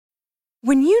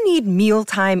When you need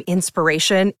mealtime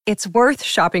inspiration, it's worth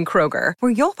shopping Kroger,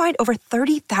 where you'll find over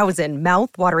 30,000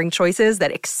 mouth-watering choices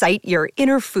that excite your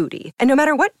inner foodie. And no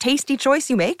matter what tasty choice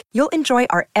you make, you'll enjoy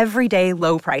our everyday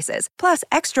low prices, plus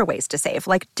extra ways to save,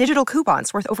 like digital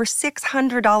coupons worth over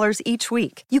 $600 each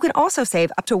week. You can also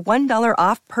save up to $1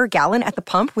 off per gallon at the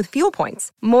pump with fuel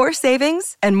points. More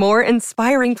savings and more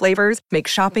inspiring flavors make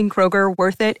shopping Kroger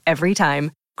worth it every time.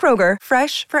 Kroger,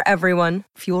 fresh for everyone.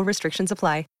 Fuel restrictions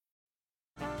apply.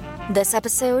 This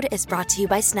episode is brought to you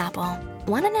by Snapple.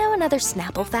 Want to know another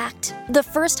Snapple fact? The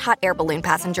first hot air balloon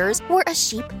passengers were a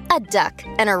sheep, a duck,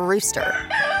 and a rooster.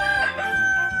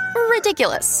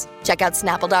 Ridiculous. Check out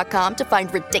Snapple.com to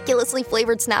find ridiculously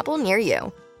flavored Snapple near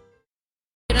you.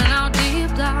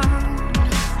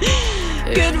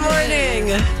 Good morning.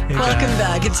 Welcome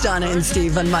back. It's Donna and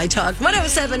Steve on My Talk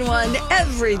 107.1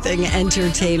 Everything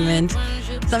Entertainment.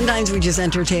 Sometimes we just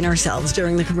entertain ourselves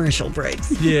during the commercial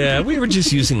breaks. Yeah, we were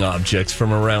just using objects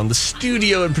from around the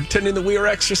studio and pretending that we were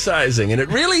exercising. And it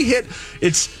really hit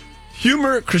its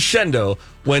humor crescendo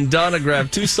when Donna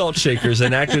grabbed 2 salt shakers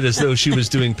and acted as though she was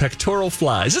doing pectoral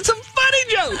flies. It's a funny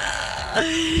joke.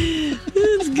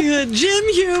 It's good.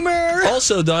 Gym humor.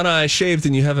 Also, Donna, I shaved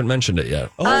and you haven't mentioned it yet.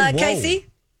 Casey?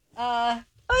 Oh,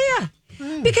 yeah.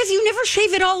 Because you never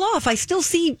shave it all off. I still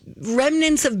see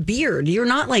remnants of beard. You're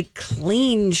not like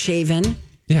clean shaven.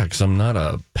 Yeah, because I'm not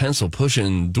a pencil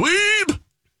pushing dweeb.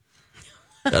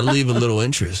 Gotta leave a little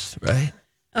interest, right?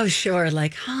 Oh, sure.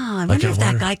 Like, I wonder if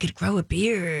that guy could grow a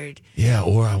beard. Yeah,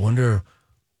 or I wonder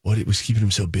what it was keeping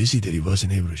him so busy that he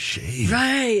wasn't able to shave.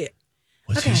 Right.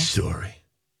 What's his story?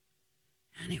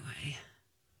 Anyway,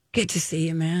 good to see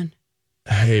you, man.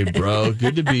 Hey, bro.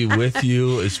 Good to be with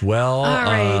you as well. All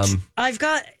right. I've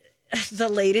got the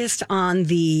latest on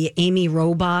the Amy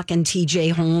Robach and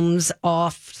TJ Holmes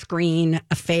off-screen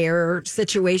affair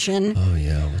situation. Oh,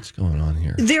 yeah. What's going on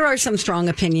here? There are some strong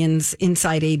opinions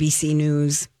inside ABC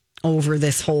News over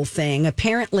this whole thing.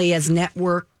 Apparently, as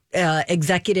network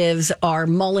executives are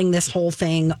mulling this whole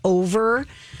thing over,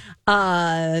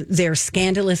 their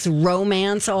scandalous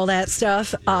romance, all that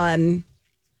stuff.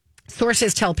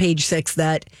 Sources tell Page Six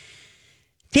that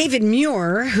David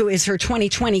Muir, who is her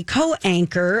 2020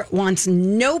 co-anchor, wants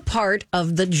no part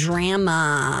of the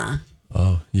drama.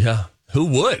 Oh, yeah. Who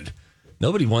would?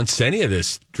 Nobody wants any of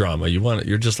this drama.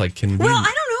 You're just like, can we? Well, I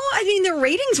don't know. I mean, their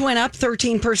ratings went up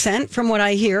 13% from what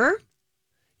I hear.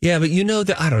 Yeah, but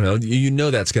I don't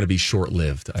know. That's going to be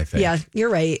short-lived, I think. Yeah, you're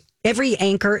right. Every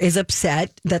anchor is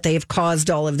upset that they have caused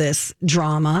all of this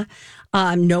drama.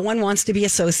 No one wants to be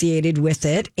associated with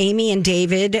it. Amy and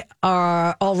David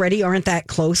aren't that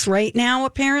close right now,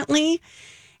 apparently.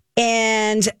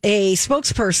 And a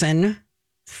spokesperson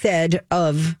said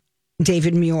of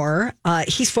David Muir,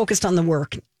 he's focused on the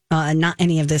work, not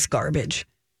any of this garbage.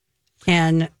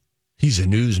 And he's a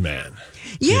newsman.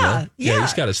 Yeah, yeah.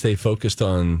 He's got to stay focused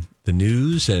on the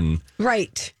news and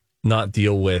not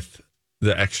deal with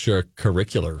the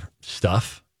extracurricular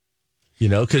stuff.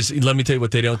 Because let me tell you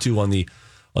what they don't do on the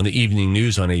evening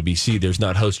news on ABC. There's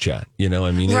not host chat.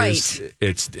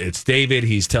 It's David.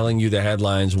 He's telling you the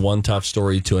headlines, one tough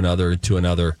story to another.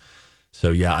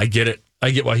 So yeah, I get it. I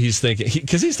get why he's thinking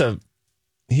because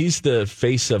he's the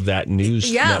face of that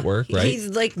news network, right? He's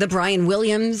like the Brian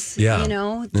Williams. Yeah,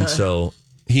 and so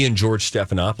he and George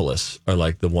Stephanopoulos are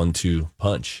like the 1-2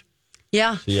 punch.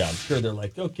 Yeah. So yeah, I'm sure they're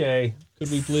like, okay, could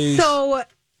we please? So.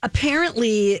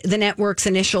 Apparently, the network's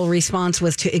initial response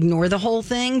was to ignore the whole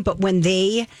thing. But when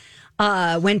they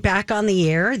went back on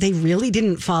the air, they really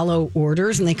didn't follow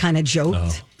orders and they kind of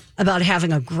joked about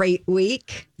having a great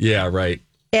week. Yeah, right.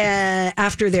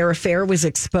 After their affair was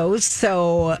exposed.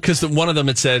 So, because one of them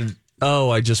had said,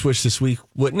 I just wish this week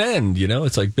wouldn't end.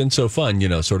 It's like been so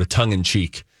fun, sort of tongue in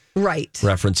cheek. Right.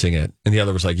 Referencing it. And the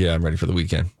other was like, yeah, I'm ready for the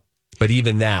weekend. But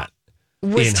even that.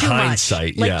 Was in too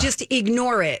hindsight, much. Just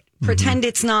ignore it. Pretend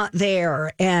it's not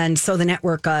there. And so the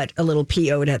network got a little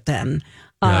PO'd at them.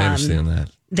 I understand that.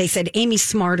 They said, Amy's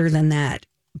smarter than that.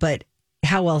 But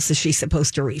how else is she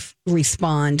supposed to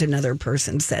respond? Another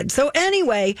person said. So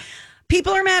anyway,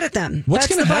 people are mad at them. What's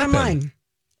going to happen? Bottom line.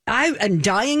 I am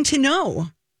dying to know.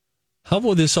 How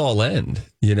will this all end?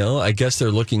 I guess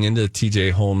they're looking into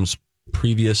TJ Holmes'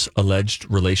 previous alleged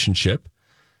relationship.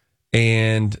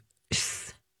 And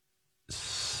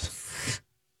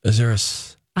is there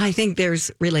I think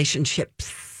there's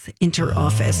relationships,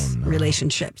 inter-office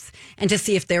relationships. And to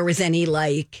see if there was any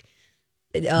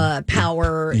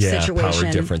power situation.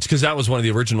 Power difference. Because that was one of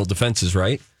the original defenses,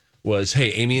 right? Was,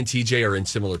 hey, Amy and TJ are in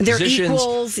similar positions. They're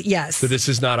equals, yes. So this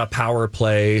is not a power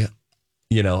play,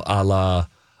 a la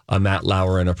a Matt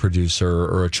Lauer and a producer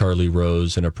or a Charlie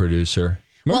Rose and a producer.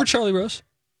 Remember Charlie Rose?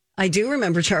 I do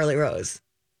remember Charlie Rose.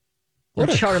 What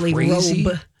a Charlie crazy,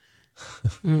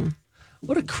 Robe.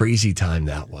 What a crazy time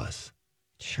that was.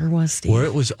 Sure was, Steve. Where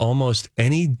it was almost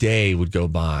any day would go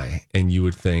by and you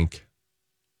would think,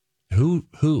 who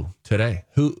today?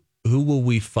 Who will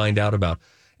we find out about?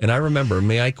 And I remember,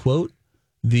 may I quote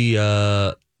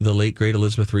the late great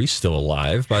Elizabeth Reese, still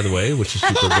alive, by the way, which is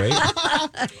super great.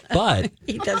 But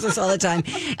he does this all the time.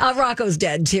 Rocco's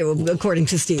dead too, according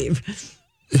to Steve.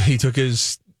 He took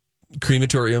his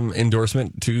crematorium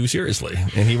endorsement too seriously,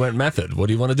 and he went method. What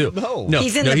do you want to do? No,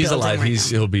 he's alive. Right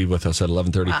he'll be with us at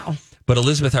 11:30. Wow. But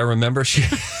Elizabeth, I remember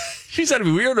she said to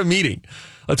me, we were at a meeting,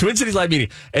 a Twin Cities Live meeting,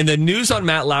 and the news on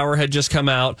Matt Lauer had just come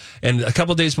out, and a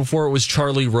couple of days before it was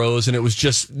Charlie Rose, and it was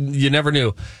just, you never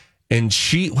knew. And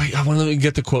I want to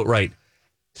get the quote right.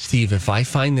 Steve, if I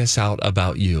find this out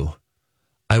about you,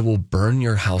 I will burn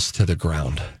your house to the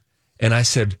ground. And I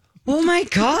said, oh my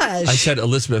gosh. I said,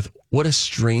 Elizabeth, what a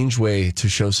strange way to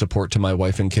show support to my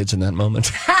wife and kids in that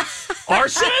moment.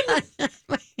 Arson?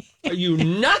 Are you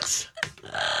nuts?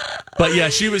 But yeah,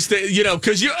 she was,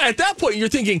 because at that point you're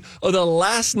thinking, the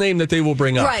last name that they will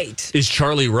bring up is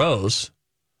Charlie Rose.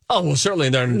 Oh, well, certainly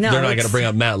they're not going to bring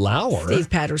up Matt Lauer. Steve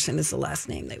Patterson is the last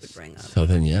name they would bring up. So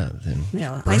then,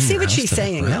 I see what she's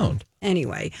saying.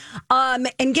 Anyway, and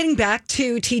getting back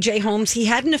to TJ Holmes, he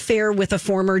had an affair with a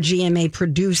former GMA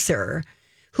producer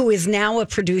who is now a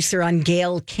producer on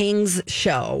Gayle King's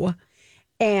show.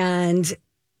 And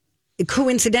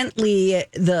coincidentally,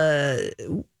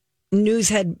 the news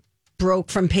had broke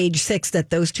from Page Six that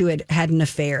those two had an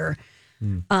affair.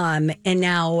 And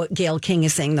now Gayle King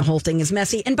is saying the whole thing is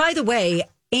messy. And by the way,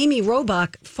 Amy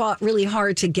Robach fought really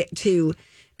hard to get to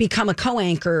become a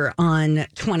co-anchor on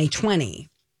 2020.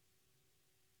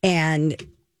 And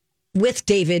with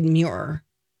David Muir.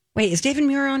 Wait, is David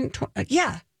Muir on?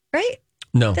 Yeah, right?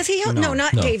 No. Does he help? No,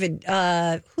 not David.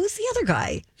 Who's the other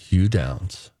guy? Hugh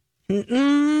Downs.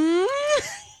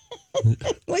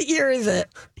 What year is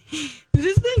it? Is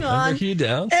this thing on? Remember Hugh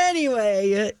Downs?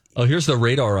 Anyway. Oh, here's the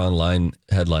Radar Online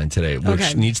headline today,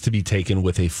 which needs to be taken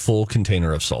with a full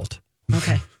container of salt.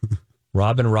 Okay.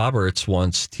 Robin Roberts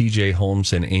wants TJ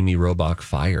Holmes and Amy Robach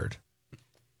fired.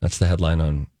 That's the headline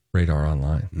on Radar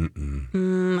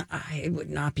Online. I would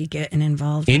not be getting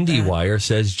involved. IndieWire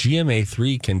says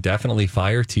GMA3 can definitely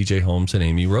fire TJ Holmes and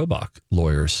Amy Robach,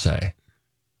 lawyers say.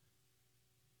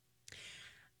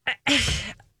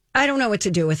 I don't know what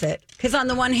to do with it. Because on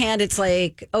the one hand, it's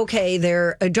like, okay,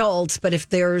 they're adults, but if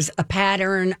there's a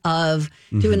pattern of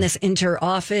doing this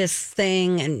inter-office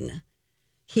thing and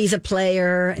he's a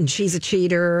player and she's a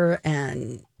cheater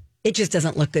and it just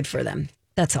doesn't look good for them.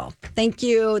 That's all. Thank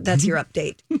you. That's your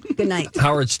update. Good night.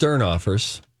 Howard Stern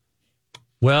offers.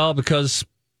 Well, because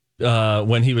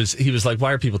when he was like,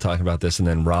 why are people talking about this? And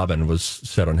then Robin was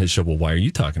said on his show, well, why are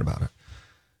you talking about it?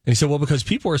 And he said, well, because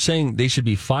people are saying they should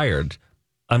be fired.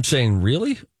 I'm saying,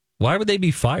 really? Why would they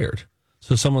be fired?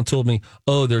 So someone told me,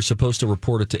 they're supposed to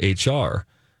report it to HR.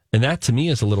 And that to me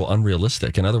is a little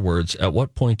unrealistic. In other words, at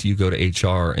what point do you go to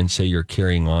HR and say you're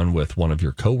carrying on with one of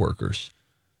your coworkers?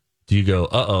 Do you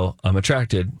go, I'm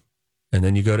attracted, and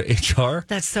then you go to HR?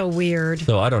 That's so weird.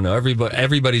 So I don't know.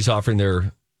 Everybody's offering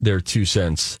their 2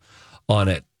 cents on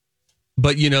it.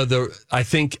 But, I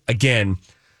think, again,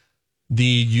 the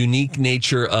unique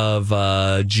nature of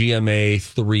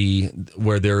GMA3,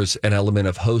 where there's an element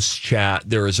of host chat,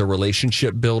 there is a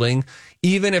relationship building.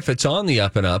 Even if it's on the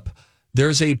up and up,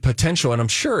 there's a potential, and I'm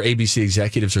sure ABC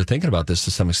executives are thinking about this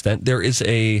to some extent, there is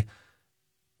a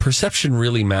perception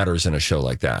really matters in a show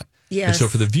like that. Yes. And so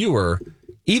for the viewer,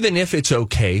 even if it's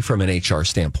okay from an HR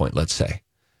standpoint, let's say,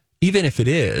 even if it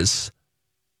is,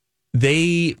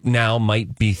 they now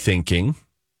might be thinking,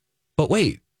 but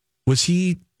wait,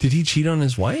 did he cheat on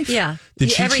his wife? Yeah.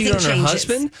 Did she cheat on her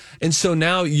husband? And so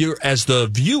now you're, as the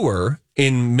viewer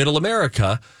in Middle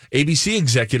America, ABC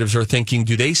executives are thinking,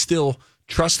 do they still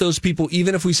trust those people,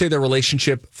 even if we say their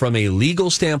relationship from a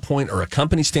legal standpoint or a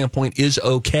company standpoint is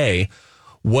okay?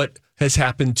 What has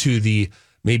happened to the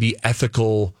maybe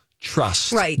ethical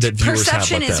trust that viewers have with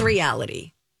them? Perception is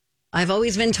reality. I've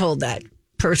always been told that.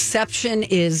 Perception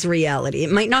is reality.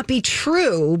 It might not be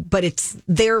true, but it's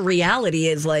their reality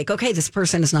is like, okay, this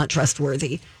person is not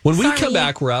trustworthy. When we come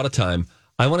back, we're out of time.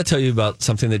 I want to tell you about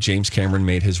something that James Cameron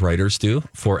made his writers do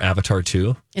for Avatar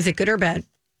 2. Is it good or bad?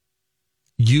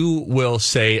 You will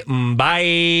say,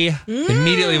 bye,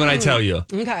 immediately when I tell you.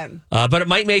 Okay. But it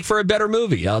might make for a better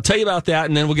movie. I'll tell you about that,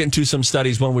 and then we'll get into some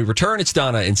studies when we return. It's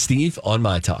Donna and Steve on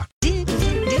My Talk. Hey,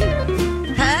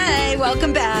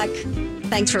 welcome back.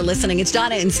 Thanks for listening. It's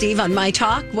Donna and Steve on My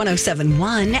Talk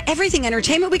 107.1. Everything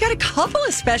Entertainment. We got a couple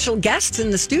of special guests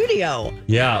in the studio.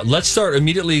 Yeah, let's start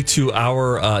immediately to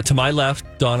our, to my left,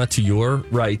 Donna, to your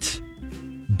right,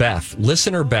 Beth,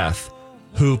 listener Beth,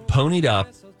 who ponied up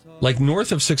like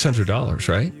north of $600,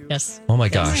 right? Yes. Oh my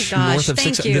gosh. North of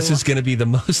thank $600. you. This is going to be the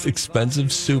most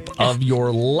expensive soup of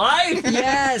your life.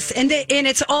 Yes, and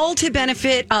it's all to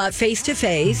benefit Face to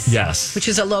Face. Yes. Which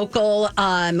is a local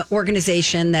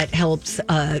organization that helps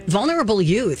vulnerable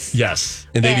youth. Yes.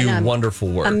 And they do wonderful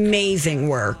work. Amazing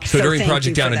work. So during thank Project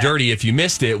you for Down and that. Dirty, if you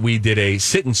missed it, we did a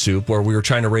sit-in soup where we were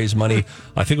trying to raise money.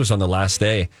 I think it was on the last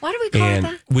day. Why do we call it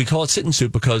that? We call it sit-in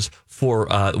soup because for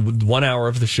 1 hour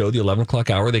of the show, the 11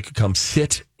 o'clock hour, they could come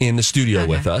sit in the studio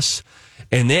with us.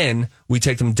 And then we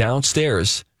take them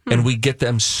downstairs and we get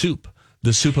them soup,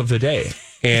 the soup of the day.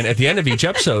 And at the end of each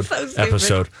episode,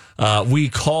 we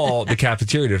call the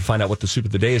cafeteria to find out what the soup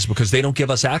of the day is because they don't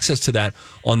give us access to that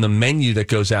on the menu that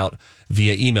goes out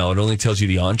via email. It only tells you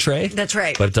the entree. That's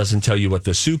right. But it doesn't tell you what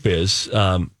the soup is.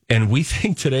 And we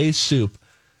think today's soup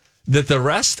that the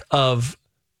rest of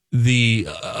the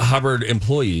Hubbard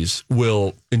employees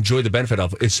will enjoy the benefit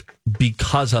of is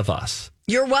because of us.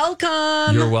 You're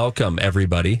welcome. You're welcome,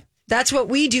 everybody. That's what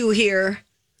we do here.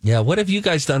 Yeah, what have you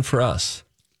guys done for us?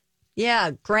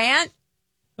 Yeah, Grant.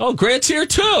 Oh, Grant's here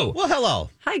too. Well, hello.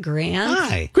 Hi, Grant.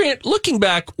 Hi. Grant, looking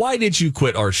back, why did you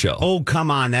quit our show? Oh,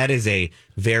 come on. That is a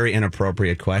very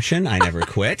inappropriate question. I never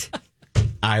quit.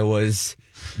 I was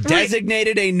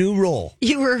designated a new role.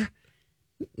 You were...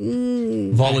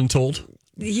 Voluntold?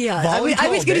 Yeah, I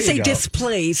was going to say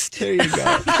displaced. There you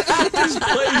go.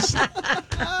 Displaced.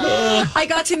 I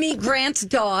got to meet Grant's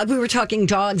dog. We were talking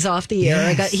dogs off the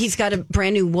air. Yes. He's got a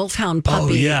brand new wolfhound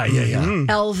puppy. Oh, yeah.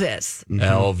 Elvis.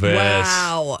 Elvis.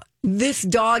 Wow. This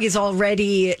dog is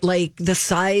already like the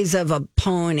size of a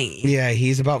pony. Yeah,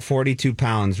 he's about 42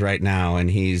 pounds right now, and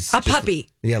he's A puppy.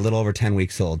 Yeah, a little over 10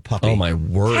 weeks old. Puppy. Oh, my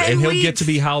word. 10 And he'll weeks. get to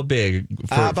be how big?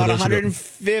 For About those who don't-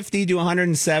 150 to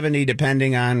 170,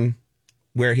 depending on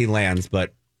where he lands,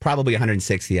 but probably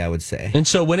 160, I would say. And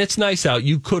so when it's nice out,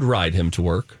 you could ride him to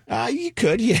work. You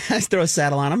could, yeah. Throw a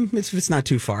saddle on him. It's not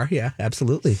too far. Yeah,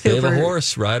 absolutely. Save a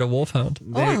horse, ride a wolfhound.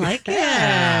 Oh, I like it.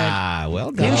 Ah,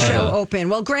 well done. New show open.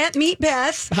 Well, Grant, meet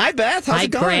Beth. Hi, Beth. How's Hi,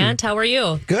 it going? Grant. How are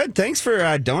you? Good. Thanks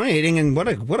for donating, and what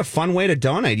a fun way to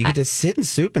donate. You get to sit in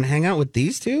soup and hang out with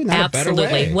these two. Not Absolutely. A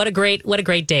better way. What a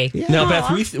great day. Yeah. Now,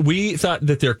 Beth, we thought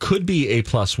that there could be a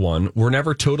 +1. We're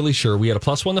never totally sure. We had a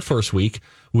 +1 the first week.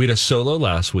 We had a solo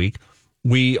last week.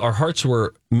 Our hearts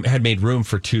had made room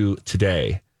for 2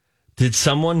 today. Did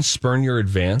someone spurn your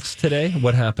advance today?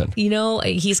 What happened? You know,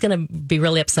 he's going to be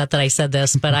really upset that I said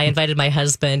this, but I invited my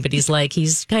husband, but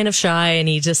he's kind of shy, and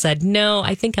he just said, no,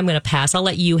 I think I'm going to pass. I'll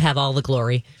let you have all the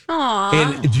glory. Aw,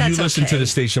 And do you that's listen to okay. the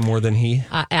station more than he?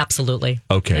 Absolutely.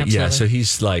 Okay, Absolutely. yeah. So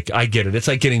he's like, I get it. It's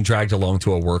like getting dragged along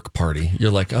to a work party. You're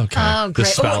like, okay. Oh, the great.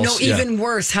 spouse, no, even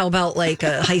worse. How about like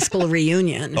a high school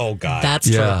reunion? Oh, God. That's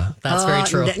Yeah. true. That's very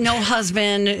true. No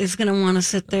husband is going to want to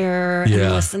sit there and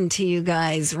Yeah. listen to you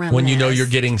guys reminisce. When you know you're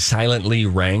getting silently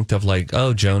ranked of like,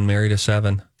 oh, Joan married a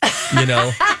 7, you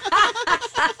know.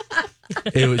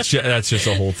 That's just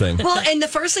a whole thing. Well, and the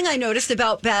first thing I noticed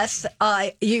about Beth,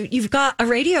 you've got a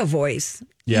radio voice.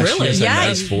 Yeah, Really? she has a Yeah,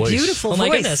 nice voice. beautiful Oh, my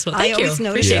voice. goodness. Well, I thank you. always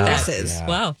notice Appreciate your that. voices. Yeah.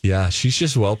 Wow. Yeah, she's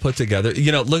just well put together.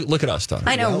 You know, look at us, Donna.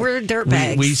 I know we're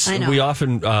dirtbags. I know. We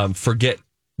often forget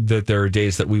that there are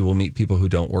days that we will meet people who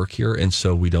don't work here, and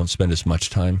so we don't spend as much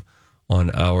time on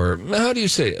our, how do you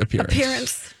say,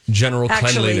 appearance? General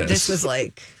Actually, cleanliness. this was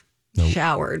like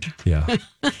showered. Yeah.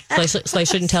 So I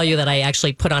shouldn't tell you that I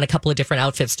actually put on a couple of different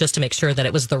outfits just to make sure that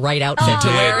it was the right outfit to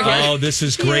wear. Oh, this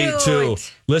is great too.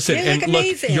 Cute. Listen, You and look look,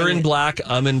 amazing. you're in black.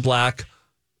 I'm in black.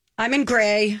 I'm in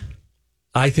gray.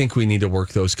 I think we need to work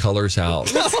those colors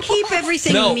out. Let's keep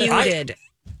everything No, muted.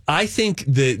 I think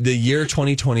the year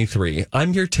 2023,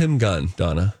 I'm your Tim Gunn,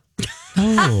 Donna.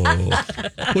 Oh,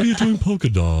 what are you doing polka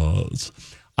dots?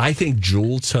 I think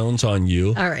jewel tones on you.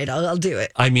 All right, I'll do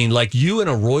it. I mean, like you in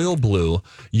a royal blue,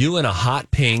 you in a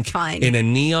hot pink, Fine. in a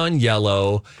neon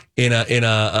yellow,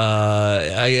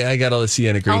 I got a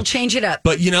sienna green. I'll change it up.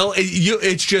 But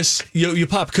it's just you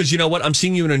pop because you know what? I'm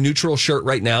seeing you in a neutral shirt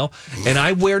right now, and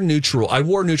I wore neutral,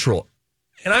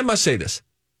 and I must say this: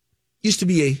 used to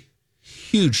be a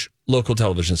huge local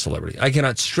television celebrity. I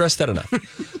cannot stress that enough.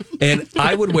 And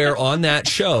I would wear on that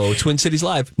show, Twin Cities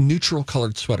Live, neutral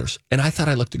colored sweaters, and I thought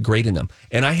I looked great in them.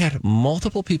 And I had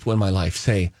multiple people in my life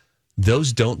say,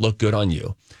 "Those don't look good on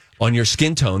you, on your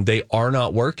skin tone. They are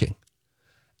not working."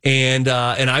 And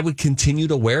I would continue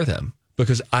to wear them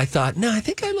because I thought, no, I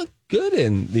think I look good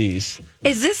in these.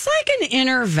 Is this like an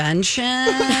intervention?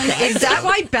 Is that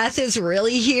why Beth is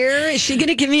really here? Is she going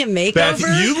to give me a makeover? Beth,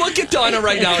 you look at Donna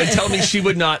right now and tell me she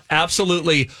would not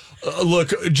absolutely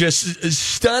look just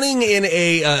stunning in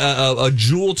a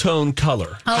jewel tone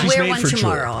color. I'll wear one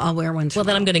tomorrow. Well,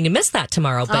 then I'm going to miss that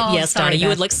tomorrow. But yes, sorry, Donna, you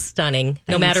would look stunning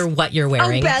no matter what you're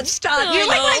wearing. Oh, Beth, stop. You're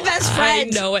like my best friend.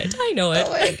 I know it.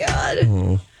 Oh, my God.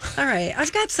 Oh. All right.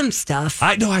 I've got some stuff.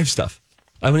 I have stuff.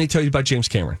 I'm going to tell you about James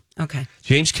Cameron. Okay.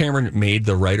 James Cameron made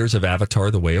the writers of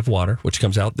Avatar: The Way of Water, which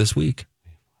comes out this week,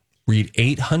 read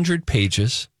 800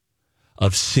 pages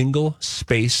of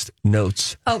single-spaced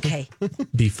notes. Okay.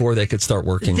 Before they could start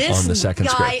working on the second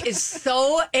script. This guy is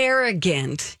so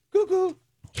arrogant.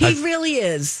 He really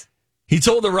is. He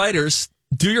told the writers,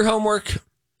 do your homework,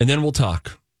 and then we'll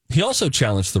talk. He also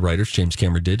challenged the writers, James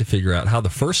Cameron did, to figure out how the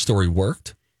first story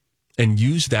worked and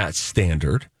use that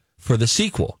standard for the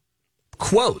sequel.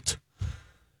 Quote,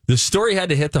 the story had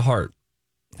to hit the heart,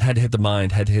 had to hit the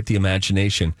mind, had to hit the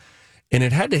imagination, and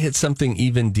it had to hit something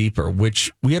even deeper,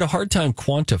 which we had a hard time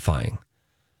quantifying.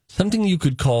 Something you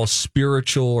could call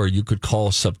spiritual or you could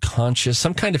call subconscious,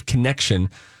 some kind of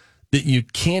connection that you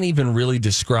can't even really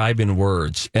describe in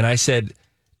words. And I said,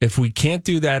 if we can't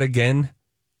do that again,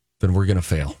 then we're going to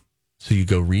fail. So you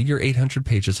go read your 800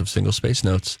 pages of single-spaced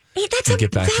notes and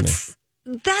get back to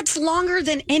me. That's longer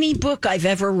than any book I've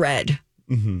ever read.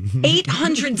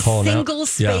 800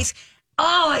 single-space. Yeah.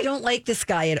 Oh, I don't like this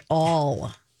guy at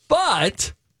all.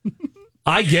 But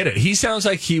I get it. He sounds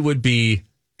like he would be...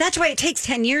 That's why it takes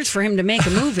 10 years for him to make a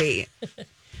movie.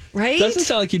 Right? Doesn't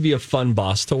sound like he'd be a fun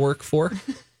boss to work for.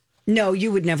 No,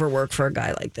 you would never work for a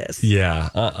guy like this.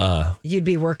 Yeah, You'd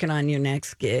be working on your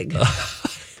next gig.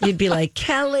 You'd be like,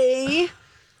 Kelly,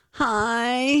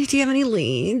 hi, do you have any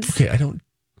leads? Okay, I don't...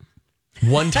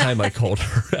 One time I called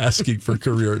her asking for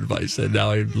career advice, and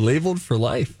now I'm labeled for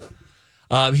life.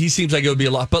 He seems like it would be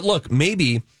a lot. But look,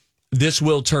 maybe this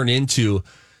will turn into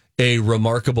a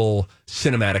remarkable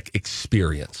cinematic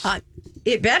experience.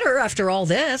 It better after all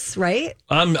this, right?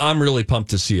 I'm really pumped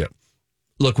to see it.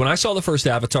 Look, when I saw the first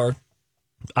Avatar,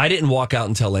 I didn't walk out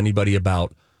and tell anybody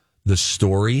about the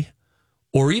story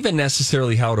or even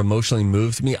necessarily how it emotionally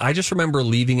moved me. I just remember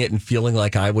leaving it and feeling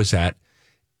like I was at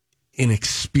an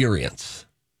experience.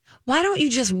 Why don't you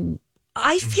just...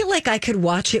 I feel like I could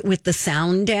watch it with the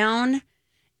sound down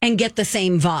and get the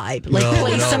same vibe. Like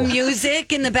play some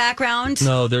music in the background.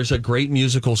 No, there's a great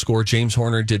musical score. James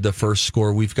Horner did the first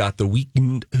score. We've got The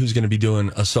Weeknd who's going to be doing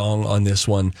a song on this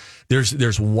one.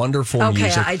 There's wonderful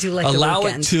music. Okay, I do like Allow The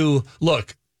Weeknd. it to...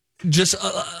 Look, just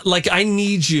I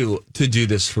need you to do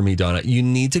this for me, Donna. You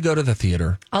need to go to the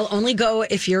theater. I'll only go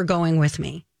if you're going with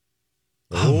me.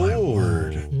 Oh, my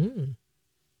word.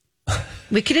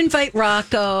 We could invite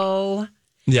Rocco.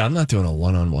 Yeah, I'm not doing a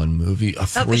one-on-one movie, a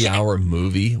 3-hour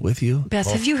movie with you.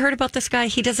 Beth, have you heard about this guy?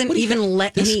 He doesn't even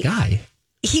let this me... guy?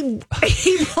 He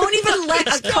won't even let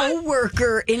a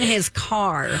coworker in his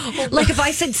car. Like if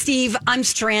I said, Steve, I'm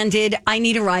stranded. I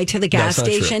need a ride to the gas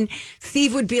station.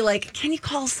 Steve would be like, can you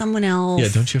call someone else? Yeah,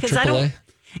 don't you have AAA?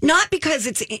 Not because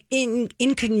it's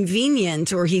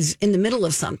inconvenient or he's in the middle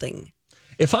of something.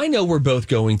 If I know we're both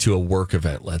going to a work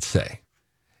event, let's say,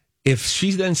 if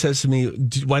she then says to me,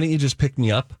 why don't you just pick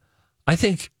me up? I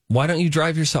think, why don't you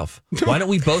drive yourself? Why don't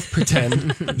we both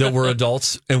pretend that we're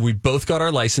adults and we both got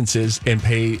our licenses and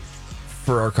pay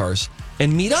for our cars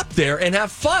and meet up there and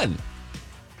have fun?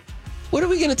 What are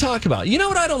we going to talk about? You know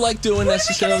what I don't like doing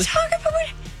necessarily? What are we going to talk about?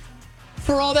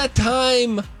 For all that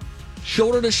time,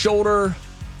 shoulder to shoulder,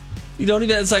 you don't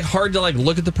even, it's like hard to like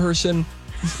look at the person.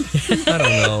 I don't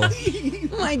know.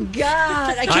 Oh my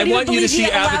God. I can't even believe he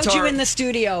allowed you in the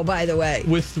studio, by the way.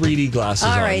 With 3D glasses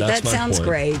on. All right, That's that sounds point.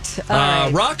 great. All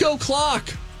right. Rocco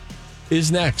Clock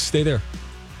is next. Stay there.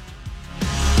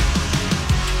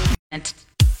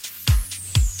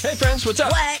 Hey, friends, what's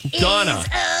up? Donna,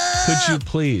 could you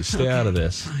please stay out of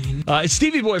this? It's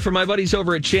Stevie Boy from my buddies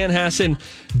over at Chanhassen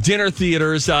Dinner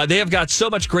Theaters. They have got so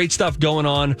much great stuff going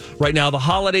on right now. The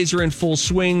holidays are in full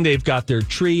swing. They've got their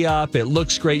tree up. It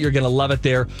looks great. You're going to love it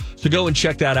there. So go and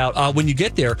check that out. When you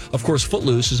get there, of course,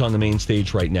 Footloose is on the main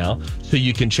stage right now. So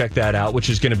you can check that out,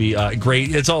 which is going to be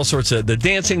great. It's all sorts of the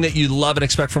dancing that you love and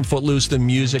expect from Footloose, the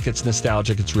music. It's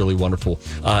nostalgic. It's really wonderful.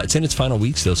 It's in its final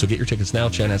weeks, though. So get your tickets now,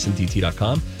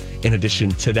 chanhassendt.com. In addition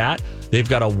to that, they've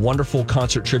got a wonderful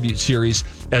concert tribute series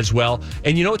as well.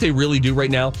 And you know what they really do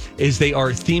right now is they are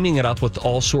theming it up with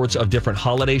all sorts of different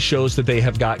holiday shows that they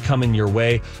have got coming your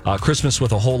way. Christmas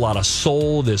with a whole lot of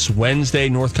soul this Wednesday,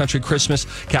 North Country Christmas.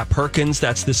 Kat Perkins,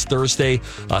 that's this Thursday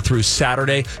through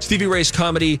Saturday. Stevie Ray's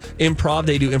Comedy Improv.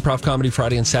 They do improv comedy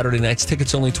Friday and Saturday nights.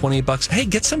 Tickets only $28. Hey,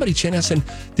 get somebody Chanhassen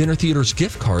Dinner Theater's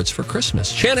gift cards for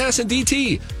Christmas.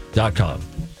 ChanhassenDT.com.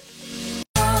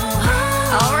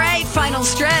 All right, final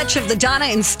stretch of the Donna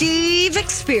and Steve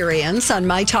experience on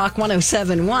My Talk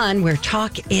 107.1, where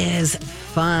talk is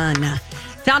fun.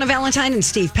 Donna Valentine and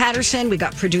Steve Patterson. We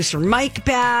got producer Mike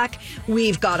back.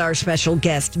 We've got our special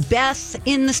guest Beth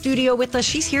in the studio with us.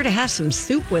 She's here to have some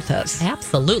soup with us.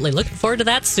 Absolutely. Looking forward to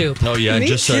that soup. Oh, yeah. In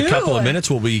just too. a couple of minutes,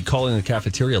 we'll be calling the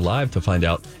cafeteria live to find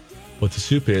out what the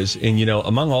soup is. And, you know,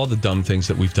 among all the dumb things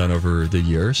that we've done over the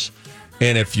years,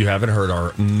 and if you haven't heard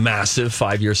our massive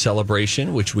 5-year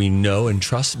celebration, which we know and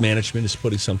trust management is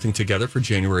putting something together for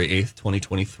January 8th,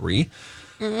 2023.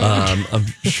 I'm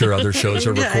sure other shows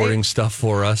are recording stuff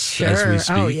for us as we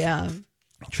speak. Oh, yeah.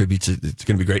 Tributes, it's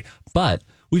going to be great. But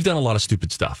we've done a lot of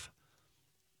stupid stuff.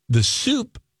 The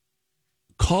soup,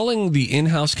 calling the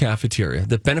in-house cafeteria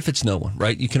that benefits no one,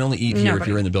 right? You can only eat here if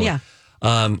you're in the building.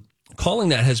 Yeah. Calling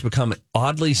that has become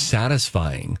oddly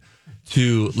satisfying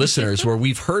to listeners, where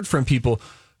we've heard from people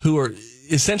who are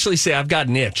essentially say, I've got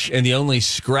an itch, and the only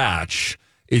scratch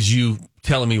is you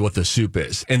telling me what the soup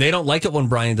is. And they don't like it when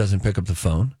Brian doesn't pick up the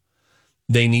phone.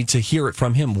 They need to hear it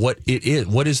from him, what it is.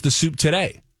 What is the soup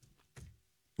today?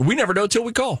 We never know till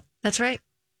we call. That's right.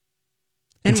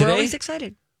 And today, we're always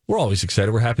excited. We're always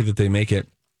excited. We're happy that they make it.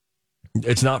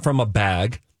 It's not from a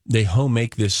bag. They home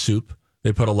make this soup.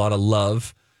 They put a lot of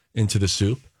love into the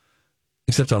soup.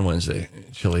 Except on Wednesday,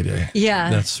 chili day. Yeah.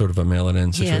 That's sort of a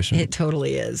mail-it-in situation. Yeah, it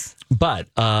totally is. But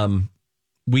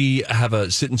we have a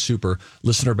sit-and super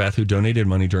listener, Beth, who donated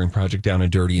money during Project Down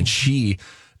and Dirty, and she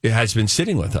has been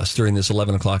sitting with us during this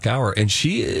 11 o'clock hour, and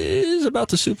she is about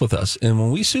to soup with us. And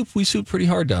when we soup pretty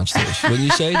hard downstairs. Wouldn't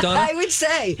you say, Donna? I would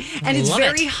say. And it's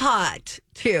very hot,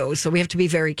 too, so we have to be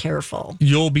very careful.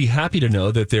 You'll be happy to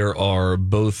know that there are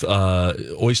both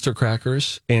oyster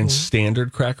crackers and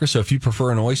standard crackers. So if you prefer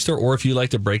an oyster, or if you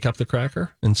like to break up the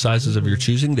cracker in sizes of your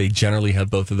choosing, they generally have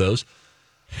both of those.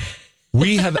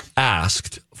 We have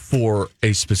asked for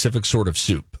a specific sort of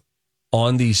soup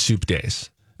on these soup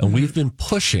days. And we've been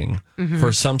pushing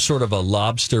for some sort of a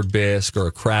lobster bisque or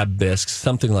a crab bisque,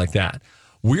 something like that.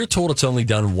 We're told it's only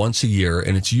done once a year,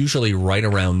 and it's usually right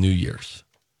around New Year's.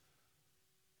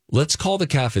 Let's call the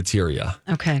cafeteria.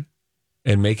 Okay.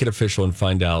 And make it official and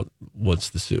find out what's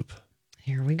the soup.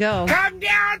 Here we go. Come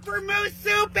down for moose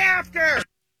soup after.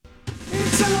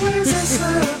 It's always a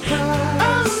surprise.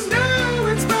 Oh no,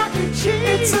 it's mac and cheese.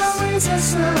 It's always a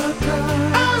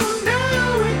surprise. Oh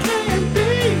no, it can't be.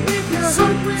 If you're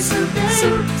hungry today,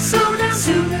 so now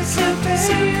soup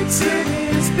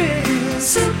it is big.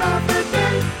 Soup of the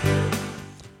day.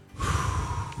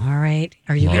 All right.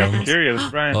 Are you going to Cafeteria, this is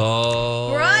Brian.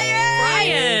 Oh,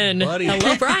 Brian. buddy.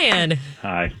 Hello, Brian.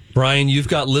 Hi. Brian, you've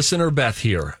got listener Beth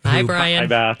here. Hi, who Brian. Hi,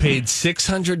 Beth. Paid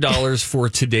 $600 for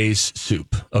today's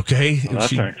soup. Okay, Well,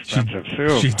 that's an expensive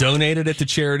soup. She donated it to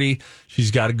charity.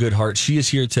 She's got a good heart. She is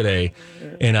here today,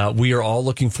 and we are all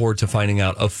looking forward to finding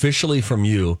out officially from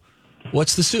you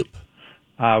what's the soup.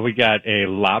 We got a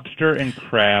lobster and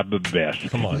crab bisque.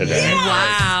 Come on, today.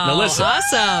 Wow. Now listen,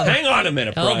 Awesome. hang on a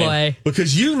minute, Oh, Brian. boy.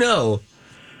 Because you know,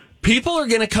 people are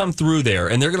going to come through there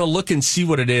and they're going to look and see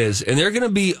what it is, and they're going to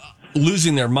be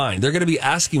losing their mind. They're going to be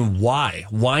asking why.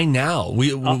 Why now? What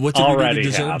did we do to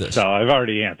deserve this? So I've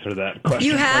already answered that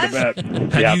question. You have? quite a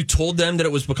bit. Have Yeah. you told them that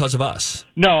it was because of us?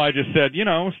 No, I just said,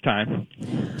 it's time.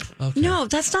 Okay. No,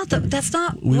 that's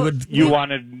not. We would. You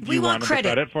wanted we want the credit.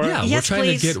 credit for it? Yeah, Yes, we're trying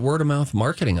please. to get word of mouth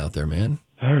marketing out there, man.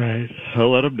 All right. I'll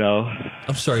let them know.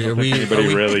 I'm sorry. Are we? Anybody are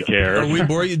we, really cares? Are we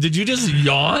boring? Did you just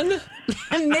yawn?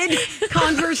 Mid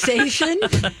conversation.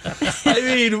 I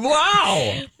mean,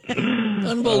 wow.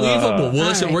 Unbelievable. Well,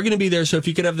 listen, right. we're going to be there. So if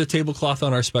you could have the tablecloth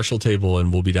on our special table,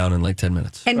 and we'll be down in like 10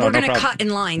 minutes. And Oh, we're no going to problem. cut in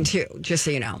line, too, just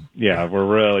so you know. Yeah, we're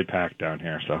really packed down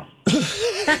here, so.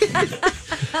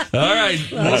 All right.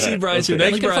 We'll see Brian soon.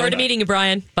 Thank you, Looking Brian. forward to meeting you,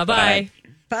 Brian. Bye-bye.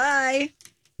 Bye.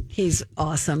 He's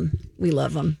awesome. We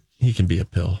love him. He can be a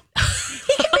pill.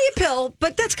 He can be a pill,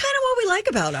 but that's kind of what we like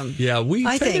about him. Yeah, we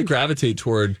I tend to think. gravitate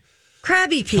toward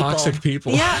Crabby people. toxic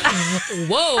people. Yeah.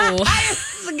 Whoa. I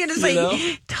was going to say know?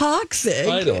 toxic.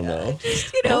 I don't know.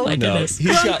 You know, Oh, my No, goodness.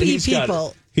 Grumpy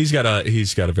people. He's got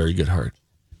a very good heart.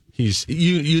 He's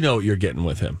you know what you're getting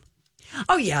with him.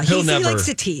 Oh, yeah. He'll He never- likes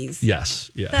to tease.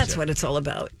 Yes. That's what it's all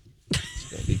about.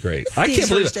 That'd be great. I can't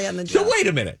believe it. So wait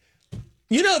a minute.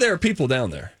 You know there are people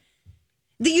down there.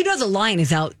 The line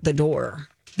is out the door.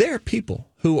 There are people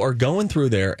who are going through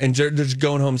there and they're just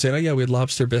going home saying, oh, yeah, we had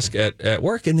lobster bisque at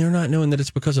work, and they're not knowing that it's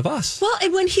because of us. Well,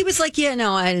 and when he was like, yeah,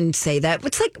 no, I didn't say that.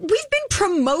 It's like, we've been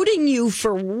promoting you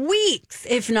for weeks,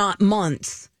 if not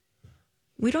months.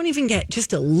 We don't even get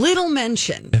just a little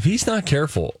mention. If he's not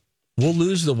careful, we'll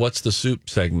lose the What's the Soup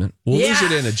segment. We'll lose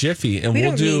it in a jiffy, and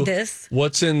we'll do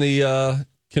what's in the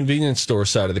convenience store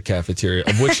side of the cafeteria,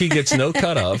 of which he gets no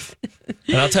cut of.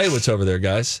 And I'll tell you what's over there,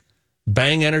 guys.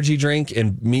 Bang energy drink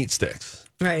and meat sticks.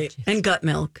 Right. And gut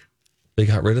milk. They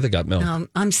got rid of the gut milk.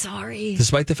 I'm sorry.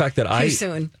 Despite the fact that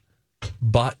soon.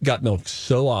 Bought gut milk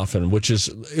so often, which is,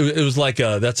 it was like,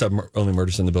 that's Only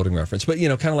Murders in the Building reference, but,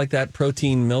 kind of like that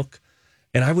protein milk.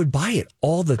 And I would buy it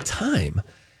all the time.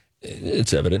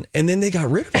 It's evident. And then they got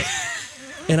rid of it.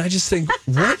 And I just think,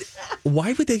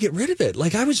 why would they get rid of it?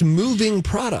 Like, I was moving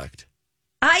product.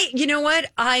 You know what?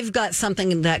 I've got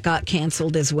something that got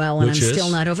canceled as well, and I'm still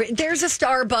not over it. There's a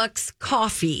Starbucks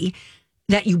coffee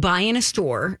that you buy in a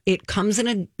store. It comes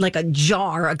in a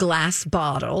jar, a glass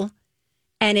bottle,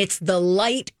 and it's the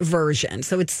light version.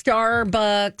 So it's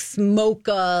Starbucks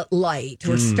Mocha Light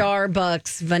or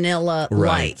Starbucks Vanilla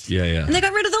Light. Yeah. And they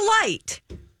got rid of the light.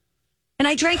 And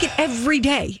I drank it every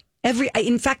day.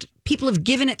 In fact, people have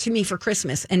given it to me for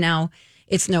Christmas, and now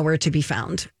it's nowhere to be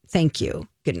found. Thank you.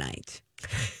 Good night.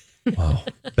 Wow.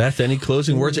 Beth, any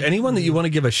closing words? Anyone that you want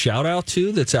to give a shout out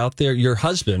to that's out there? Your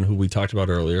husband, who we talked about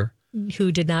earlier.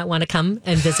 Who did not want to come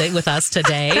and visit with us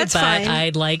today. That's but fine.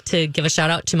 I'd like to give a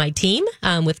shout out to my team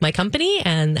with my company,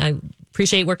 and I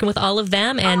appreciate working with all of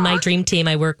them and my dream team.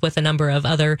 I work with a number of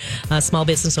other small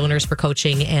business owners for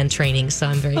coaching and training, so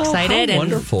I'm very excited. How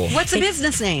wonderful. What's the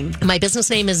business name? My business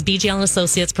name is BGL &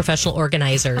 Associates Professional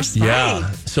Organizers. Yeah.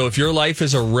 So if your life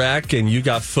is a wreck and you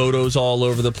got photos all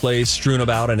over the place, strewn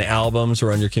about in albums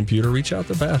or on your computer, reach out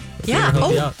to Beth.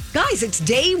 Yeah. Guys, it's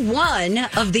day one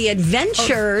of the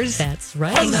adventures. That's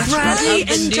right. Of Bradley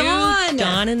and Dawn.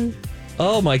 Dawn and...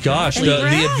 Oh, my gosh. And The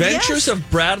Brad, adventures of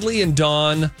Bradley and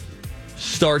Dawn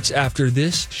starts after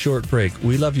this short break.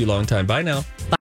 We love you long time. Bye now.